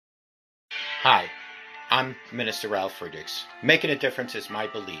Hi, I'm Minister Ralf Friedrichs. Making a difference is my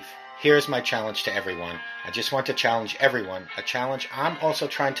belief. Here's my challenge to everyone. I just want to challenge everyone, a challenge I'm also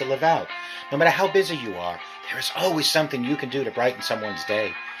trying to live out. No matter how busy you are, there is always something you can do to brighten someone's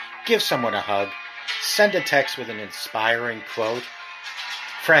day. Give someone a hug. Send a text with an inspiring quote.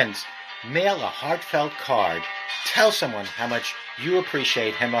 Friends, mail a heartfelt card. Tell someone how much you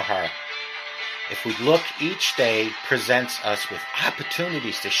appreciate him or her. If we look, each day presents us with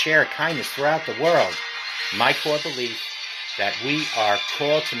opportunities to share kindness throughout the world. My core belief that we are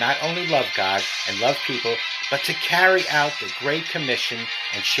called to not only love God and love people, but to carry out the Great Commission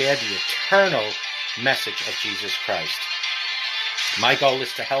and share the eternal message of Jesus Christ. My goal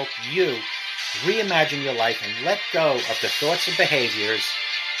is to help you reimagine your life and let go of the thoughts and behaviors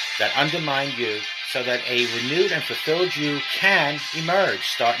that undermine you so that a renewed and fulfilled you can emerge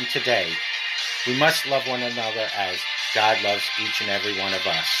starting today. We must love one another as God loves each and every one of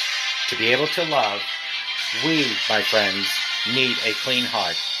us. To be able to love, we, my friends, need a clean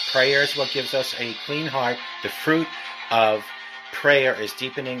heart. Prayer is what gives us a clean heart. The fruit of prayer is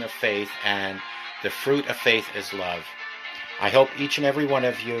deepening of faith, and the fruit of faith is love. I hope each and every one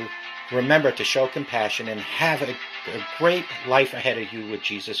of you remember to show compassion and have a great life ahead of you with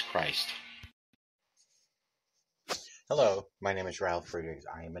Jesus Christ. Hello, my name is Ralf Friedrichs.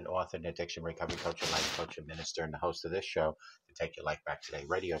 I am an author, an addiction recovery coach, a life coach, and minister, and the host of this show, the Take Your Life Back Today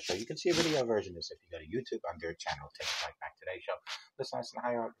radio show. You can see a video version of this if you go to YouTube under the channel, Take Your Life Back Today show. Listen to us on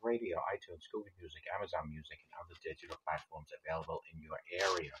iHeart Radio, iTunes, Google Music, Amazon Music, and other digital platforms available in your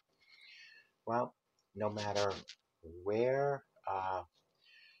area. Well, no matter where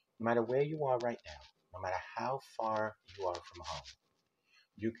you are right now, no matter how far you are from home,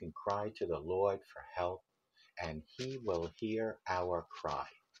 you can cry to the Lord for help, and He will hear our cry.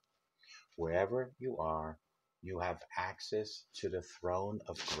 Wherever you are, you have access to the throne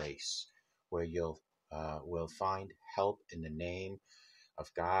of grace, where you'll will find help in the name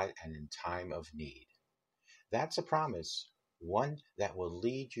of God and in time of need. That's a promise, one that will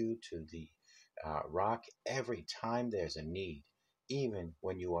lead you to the rock every time there's a need, even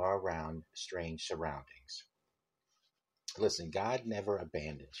when you are around strange surroundings. Listen, God never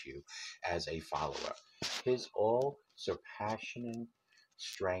abandons you as a follower. His all-surpassing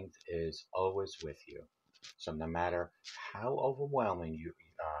strength is always with you. So no matter how overwhelming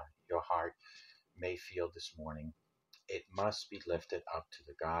your heart may feel this morning, it must be lifted up to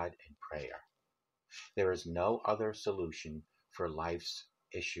the God in prayer. There is no other solution for life's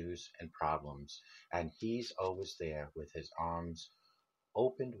issues and problems, and He's always there with His arms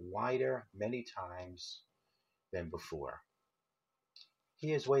opened wider many times than before.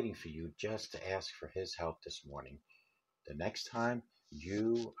 He is waiting for you just to ask for His help this morning. The next time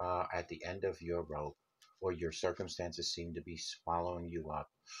you are at the end of your rope, or your circumstances seem to be swallowing you up,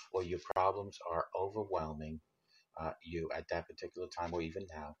 or your problems are overwhelming you at that particular time or even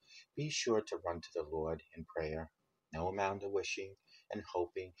now, be sure to run to the Lord in prayer. No amount of wishing and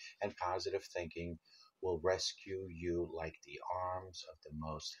hoping and positive thinking will rescue you like the arms of the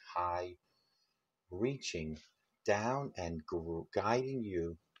Most High, reaching down and guiding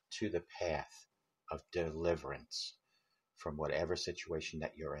you to the path of deliverance from whatever situation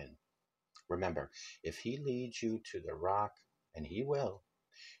that you're in. Remember, if He leads you to the rock, and He will,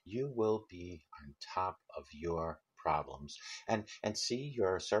 you will be on top of your problems and see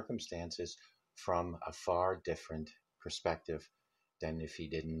your circumstances from a far different perspective than if He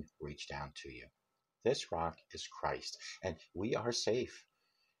didn't reach down to you. This rock is Christ, and we are safe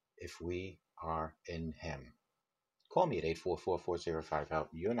if we are in Him. Call me at 844-405-HELP.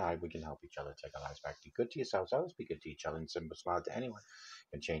 You and I, we can help each other take our lives back. Be good to yourselves. Always be good to each other, and simple smile to anyone.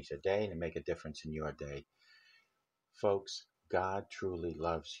 Can change their day and make a difference in your day. Folks, God truly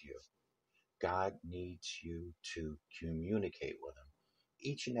loves you. God needs you to communicate with Him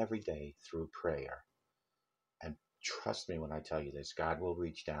each and every day through prayer. And trust me when I tell you this, God will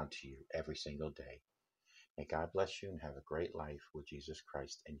reach down to you every single day. May God bless you and have a great life with Jesus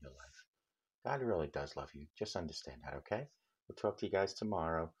Christ in your life. God really does love you. Just understand that, okay? We'll talk to you guys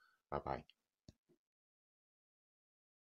tomorrow. Bye-bye.